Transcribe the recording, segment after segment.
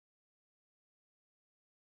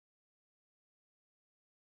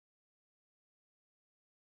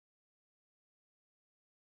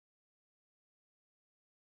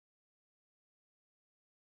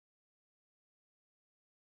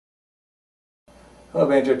Hello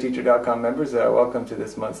BanjoTeacher.com members, welcome to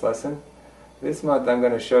this month's lesson. This month I'm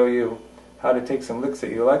going to show you how to take some licks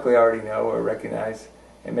that you likely already know or recognize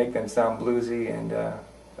and make them sound bluesy, and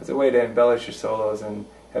as a way to embellish your solos and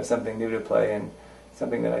have something new to play and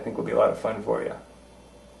something that I think will be a lot of fun for you.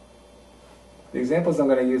 The examples I'm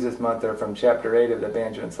going to use this month are from Chapter 8 of the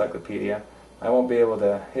Banjo Encyclopedia. I won't be able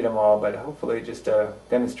to hit them all, but hopefully just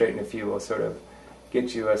demonstrating a few will sort of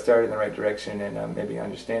get you started in the right direction and maybe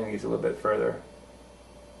understanding these a little bit further.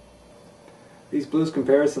 These blues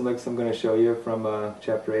comparison licks I'm going to show you from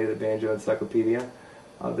Chapter 8 of the Banjo Encyclopedia.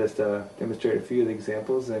 I'll just demonstrate a few of the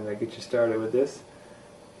examples and get you started with this.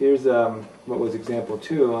 Here's what was example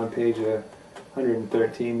 2 on page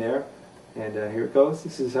 113 there. And here it goes.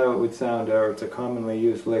 This is how it would sound, or it's a commonly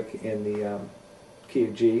used lick in the key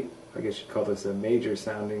of G. I guess you'd call this a major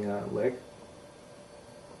sounding lick.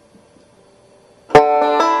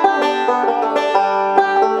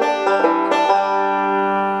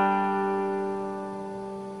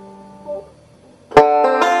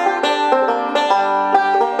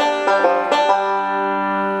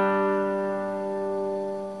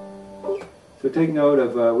 So take note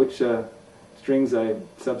of which strings I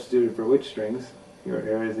substituted for which strings. Here it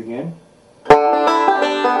is again.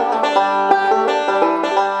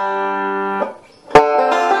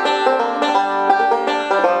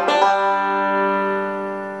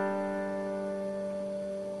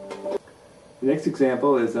 The next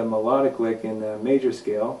example is a melodic lick in the major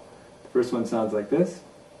scale. The first one sounds like this.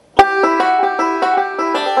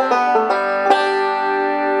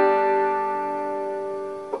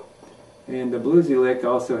 And the bluesy lick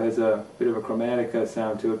also has a bit of a chromatic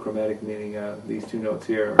sound to it. Chromatic meaning these two notes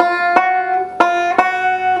here are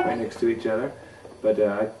right next to each other. But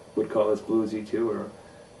I would call this bluesy too, or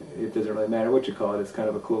it doesn't really matter what you call it. It's kind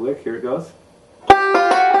of a cool lick. Here it goes.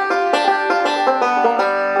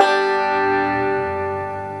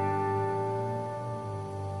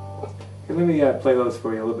 Okay, let me play those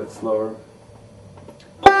for you a little bit slower.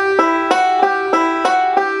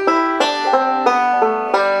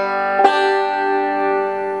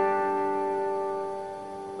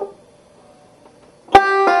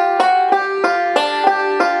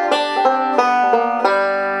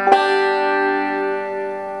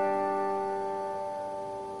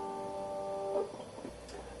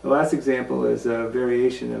 The last example is a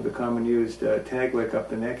variation of the common used tag lick up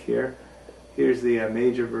the neck here. Here's the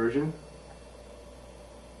major version.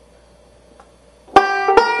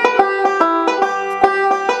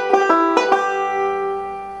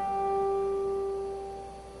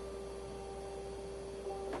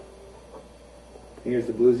 Here's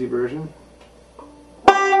the bluesy version.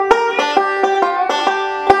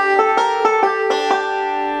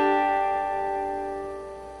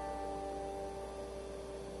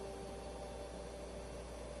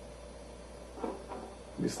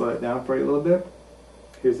 Let me slow it down for you a little bit.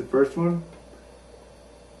 Here's the first one.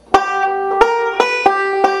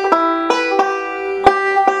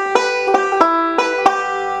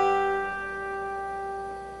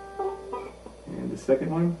 And the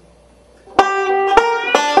second one.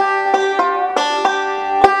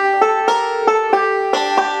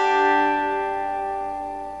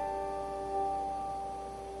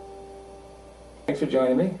 Thanks for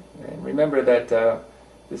joining me, and remember that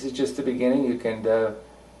this is just the beginning. You can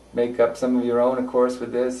make up some of your own, of course,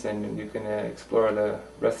 with this, and you can explore the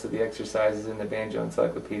rest of the exercises in the Banjo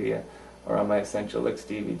Encyclopedia or on my Essential Licks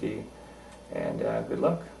DVD. And good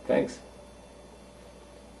luck. Thanks.